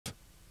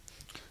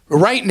But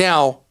right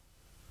now,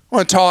 I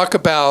want to talk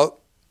about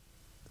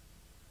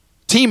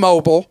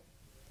T-Mobile.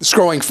 It's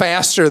growing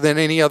faster than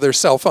any other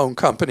cell phone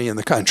company in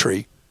the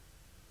country.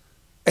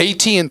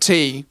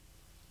 AT&T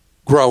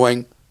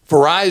growing.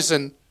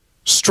 Verizon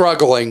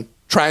struggling,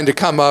 trying to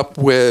come up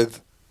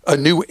with a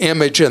new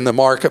image in the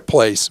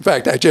marketplace. In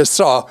fact, I just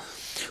saw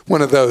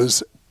one of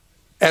those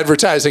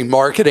advertising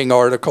marketing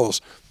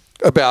articles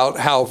about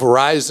how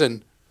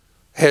Verizon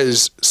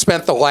has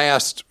spent the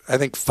last, I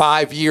think,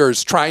 5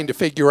 years trying to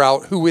figure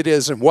out who it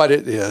is and what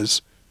it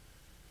is.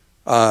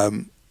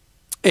 And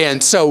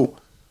so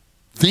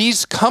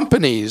these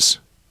companies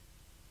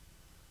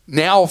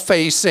now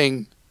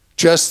facing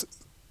just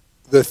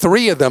the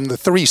three of them, the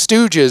three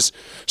stooges,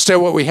 instead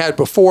of what we had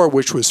before,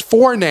 which was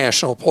 4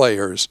 national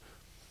players,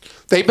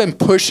 they've been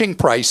pushing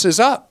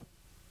prices up.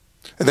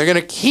 And they're going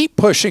to keep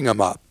pushing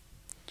them up.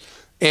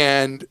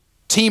 And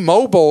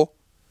T-Mobile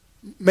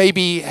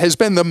maybe has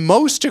been the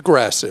most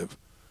aggressive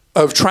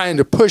of trying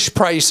to push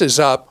prices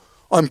up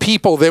on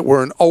people that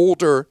were in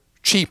older,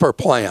 cheaper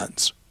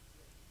plans.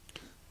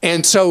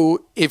 And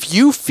so if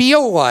you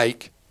feel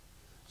like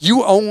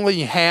you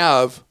only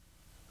have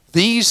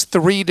these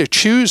 3 to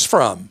choose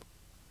from,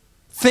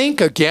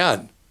 think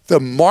again. The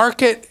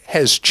market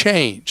has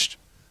changed.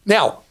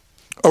 Now,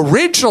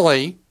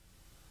 originally,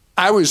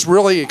 I was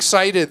really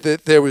excited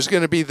that there was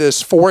going to be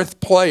this 4th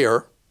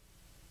player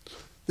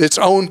that's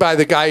owned by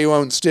the guy who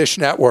owns Dish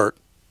Network.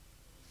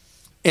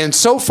 And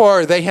so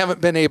far, they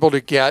haven't been able to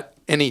get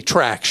any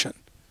traction.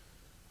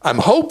 I'm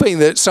hoping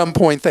that at some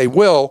point they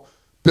will,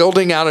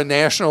 building out a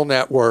national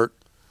network,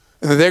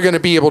 and then they're going to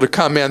be able to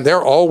come in.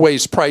 They're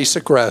always price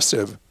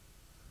aggressive.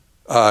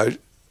 The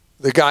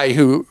guy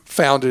who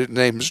founded it,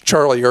 named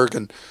Charlie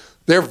Ergen,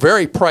 they're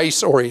very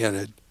price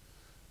oriented.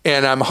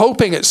 And I'm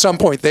hoping at some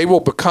point they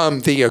will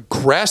become the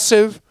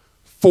aggressive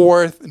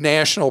 4th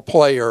national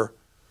player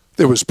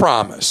that was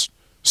promised.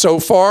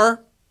 So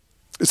far,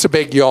 it's a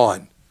big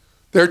yawn.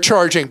 They're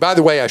charging, by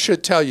the way, I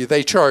should tell you,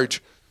 they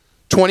charge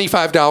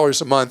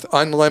 $25 a month,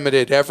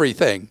 unlimited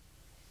everything,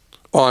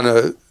 on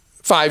a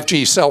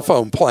 5G cell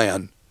phone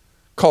plan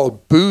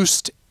called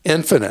Boost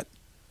Infinite.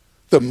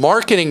 The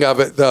marketing of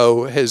it,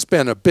 though, has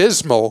been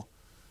abysmal,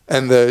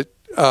 and the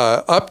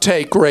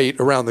uptake rate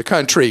around the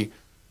country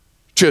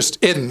just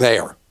isn't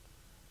there.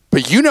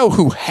 But you know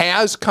who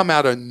has come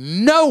out of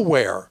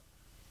nowhere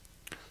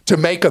to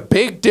make a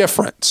big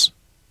difference?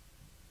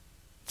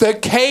 The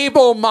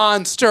cable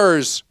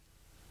monsters.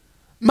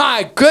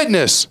 My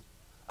goodness.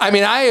 I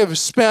mean, I have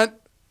spent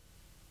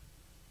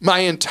my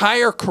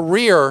entire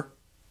career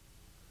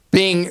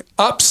being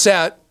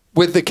upset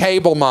with the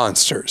cable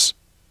monsters.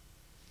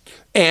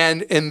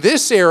 And in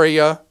this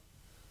area,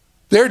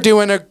 they're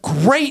doing a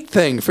great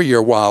thing for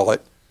your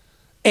wallet.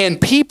 And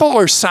people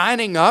are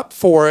signing up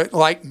for it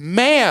like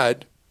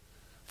mad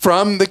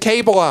from the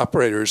cable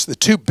operators. The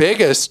 2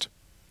 biggest,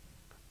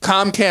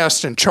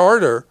 Comcast and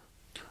Charter,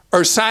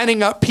 are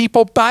signing up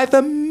people by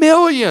the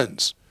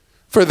millions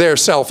for their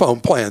cell phone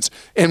plans.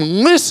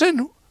 And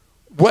listen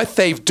what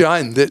they've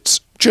done that's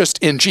just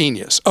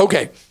ingenious.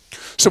 Okay,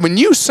 so when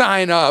you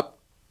sign up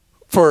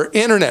for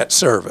internet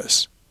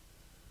service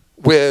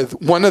with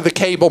one of the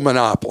cable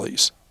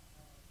monopolies,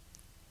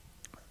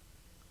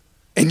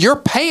 and you're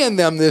paying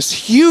them this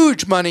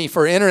huge money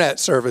for internet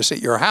service at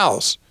your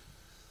house,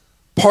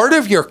 part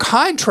of your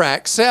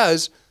contract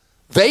says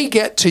they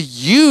get to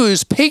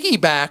use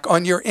piggyback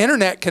on your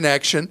internet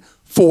connection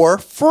for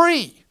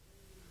free.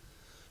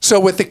 So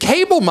what the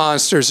cable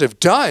monsters have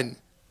done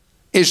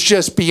is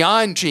just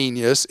beyond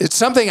genius. It's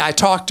something I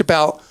talked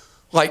about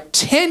like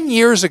 10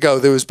 years ago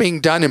that was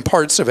being done in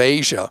parts of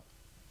Asia.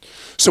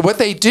 So what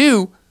they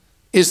do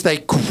is they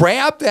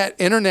grab that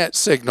internet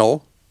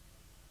signal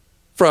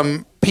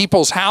from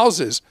people's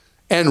houses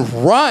and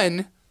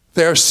run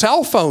their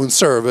cell phone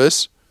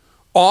service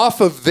off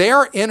of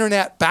their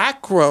internet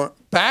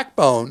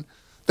backbone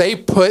they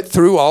put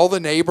through all the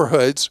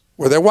neighborhoods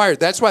where they're wired.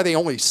 That's why they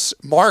only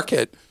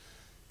market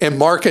in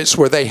markets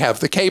where they have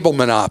the cable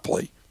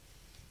monopoly.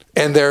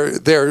 And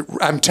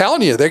I'm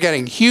telling you, they're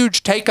getting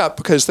huge take-up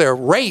because their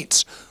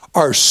rates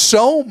are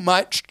so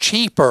much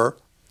cheaper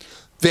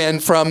than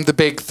from the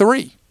big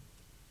 3.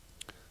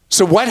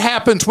 So what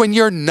happens when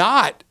you're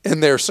not in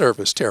their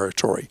service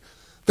territory?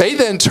 They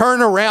then turn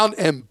around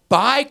and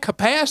buy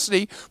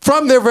capacity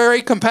from their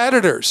very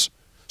competitors.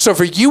 So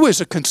for you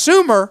as a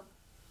consumer,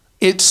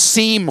 it's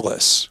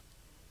seamless.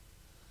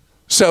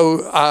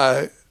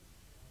 So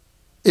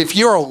if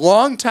you're a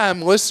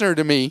longtime listener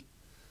to me,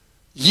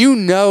 you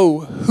know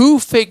who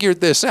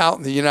figured this out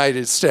in the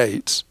United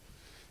States.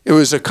 It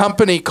was a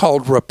company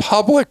called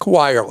Republic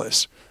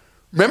Wireless.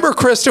 Remember,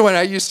 Krista, when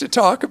I used to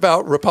talk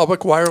about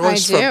Republic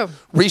Wireless from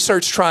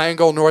Research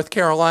Triangle, North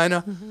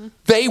Carolina? Mm-hmm.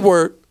 They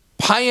were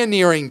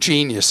pioneering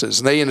geniuses,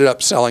 and they ended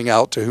up selling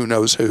out to who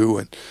knows who.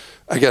 And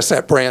I guess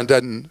that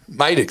brand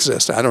might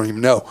exist. I don't even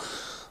know.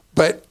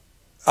 But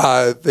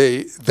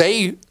they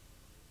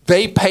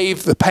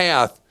paved the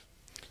path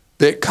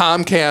that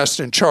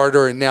Comcast and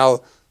Charter and now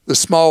the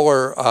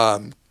smaller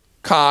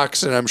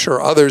Cox, and I'm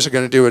sure others are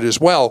going to do it as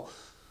well,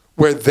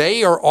 where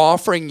they are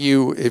offering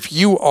you, if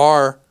you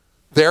are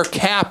their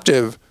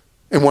captive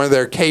in one of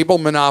their cable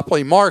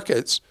monopoly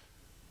markets,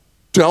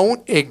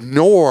 don't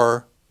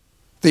ignore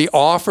the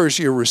offers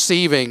you're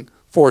receiving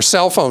for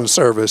cell phone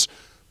service,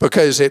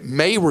 because it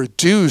may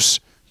reduce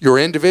your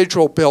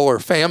individual bill or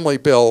family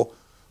bill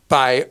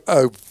by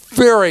a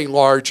very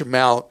large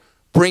amount,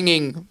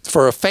 bringing,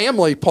 for a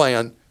family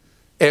plan,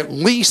 at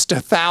least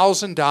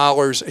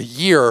 $1,000 a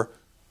year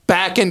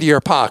back into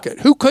your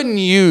pocket. Who couldn't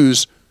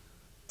use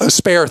a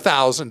spare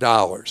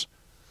 $1,000?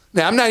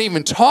 Now, I'm not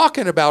even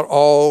talking about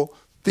all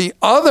the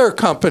other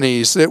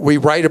companies that we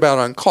write about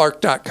on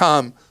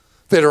Clark.com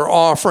that are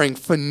offering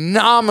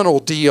phenomenal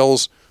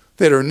deals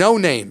that are no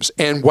names.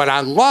 And what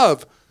I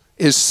love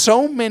is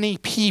so many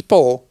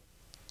people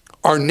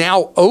are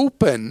now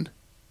open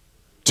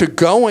to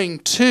going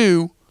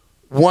to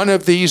one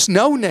of these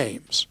no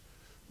names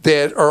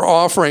that are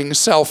offering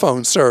cell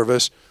phone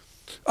service.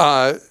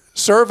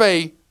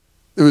 Survey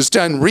that was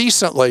done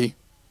recently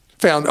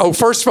found,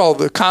 first of all,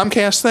 the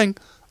Comcast thing,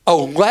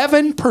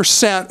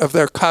 11% of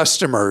their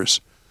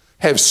customers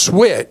have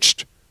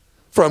switched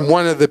from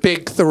one of the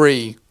big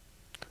three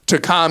to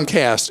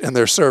Comcast in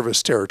their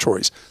service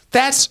territories.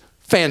 That's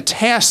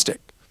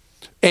fantastic.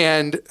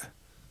 And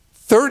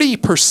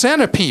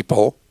 30% of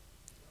people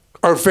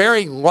are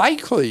very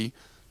likely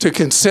to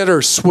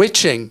consider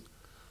switching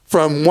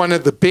from one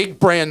of the big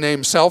brand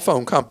name cell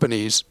phone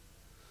companies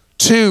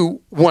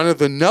to one of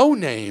the no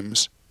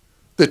names,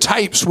 the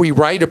types we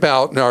write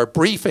about in our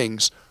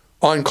briefings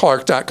on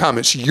Clark.com.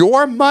 It's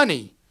your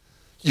money.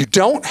 You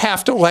don't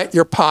have to let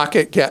your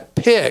pocket get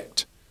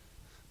picked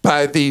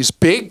by these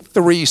big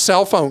three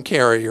cell phone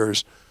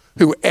carriers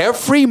who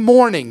every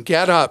morning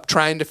get up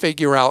trying to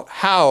figure out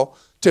how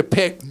to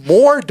pick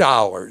more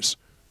dollars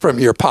from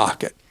your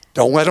pocket.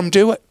 Don't let them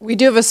do it. We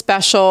do have a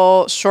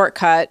special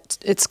shortcut.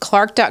 It's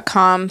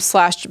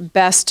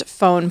clark.com/best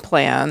phone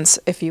plans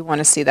if you want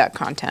to see that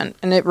content.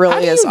 And it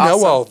really is awesome. How do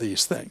you know all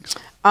these things?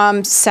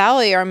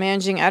 Sally, our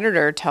managing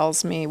editor,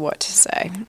 tells me what to say.